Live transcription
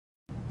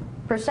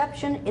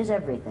Perception is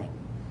everything.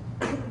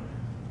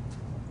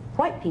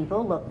 White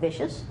people look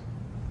vicious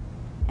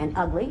and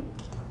ugly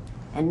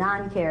and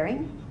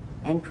non-caring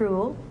and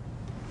cruel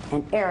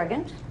and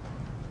arrogant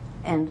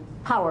and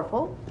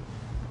powerful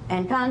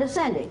and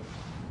condescending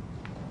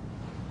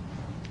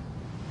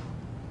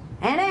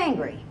and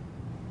angry.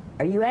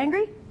 Are you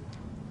angry?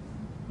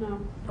 No.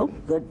 Oh,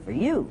 good for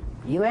you.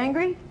 Are you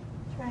angry?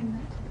 Trying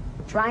not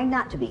to. Trying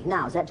not to be.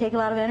 Now, does that take a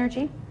lot of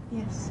energy?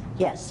 Yes.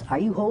 Yes. Are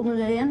you holding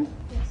it in?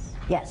 Yes.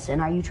 Yes.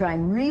 And are you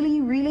trying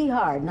really, really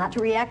hard not to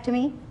react to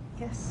me?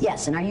 Yes.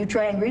 Yes. And are you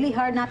trying really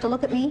hard not to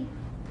look at me?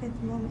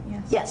 At the moment,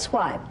 yes. Yes.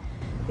 Why?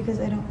 Because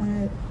I don't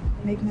want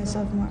to make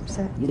myself more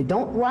upset. You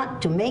don't want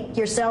to make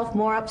yourself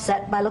more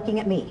upset by looking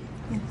at me.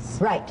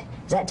 Yes. Right.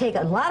 Does that take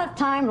a lot of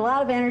time, a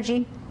lot of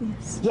energy?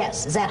 Yes.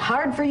 Yes. Is that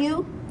hard for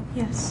you?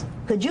 Yes.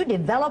 Could you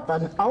develop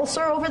an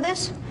ulcer over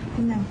this?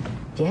 No.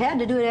 If you had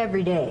to do it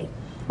every day,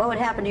 what would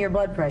happen to your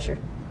blood pressure?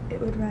 It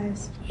would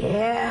rise.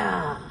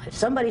 Yeah. If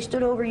somebody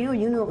stood over you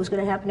and you knew it was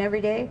going to happen every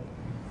day,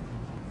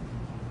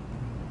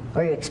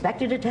 or you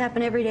expected it to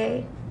happen every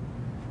day,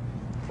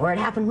 or it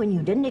happened when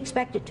you didn't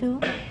expect it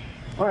to,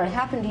 or it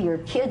happened to your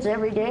kids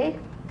every day,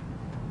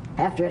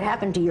 after it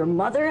happened to your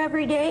mother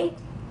every day.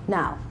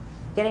 Now,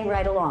 getting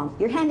right along,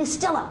 your hand is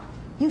still up.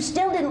 You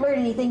still didn't learn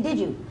anything, did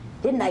you?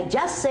 Didn't I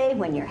just say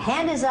when your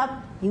hand is up,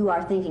 you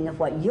are thinking of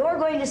what you're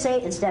going to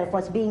say instead of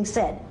what's being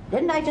said?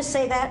 Didn't I just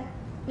say that?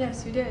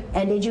 Yes, you did.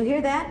 And did you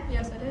hear that?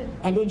 Yes, I did.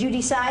 And did you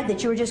decide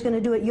that you were just going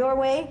to do it your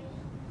way?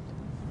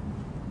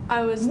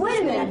 I was.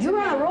 Wait a minute, you're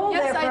on a roll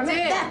there for a minute.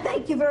 Yes, I did.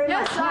 Thank you very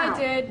much. Yes, I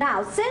did.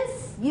 Now,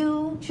 since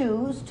you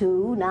choose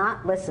to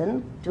not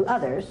listen to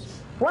others,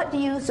 what do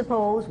you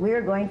suppose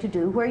we're going to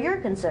do where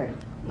you're concerned?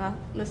 No,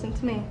 listen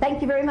to me.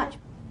 Thank you very much.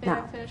 May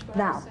I finish what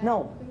I was saying,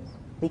 No, please?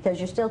 because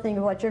you're still thinking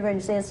of what you're going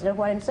to say instead of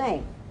what I'm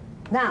saying.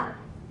 Now,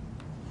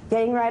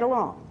 getting right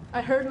along.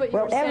 I heard what you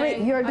were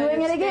saying. You're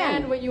doing it I again.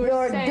 understand what you were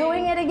You're saying.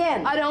 doing it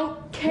again. I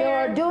don't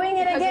care. You're doing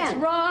it because again. It's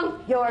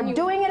wrong. You're and you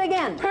doing it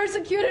again.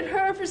 Persecuted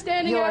her for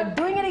standing You're out.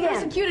 doing it again.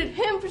 Persecuted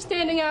him for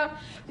standing out.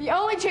 The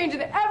only change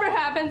that ever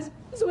happens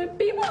is when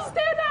people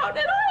stand out,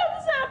 and I have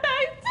to stand back.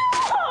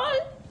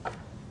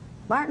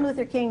 Martin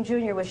Luther King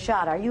Jr. was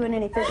shot. Are you in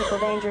any physical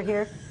danger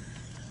here?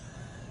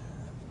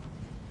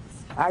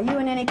 Are you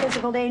in any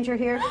physical danger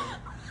here?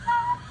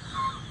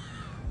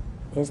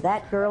 Is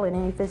that girl in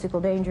any physical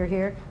danger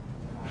here?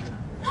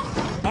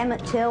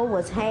 Emmett Till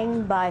was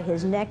hanged by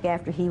his neck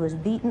after he was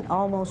beaten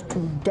almost to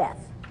death,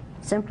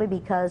 simply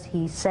because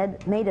he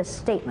made a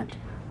statement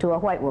to a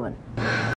white woman.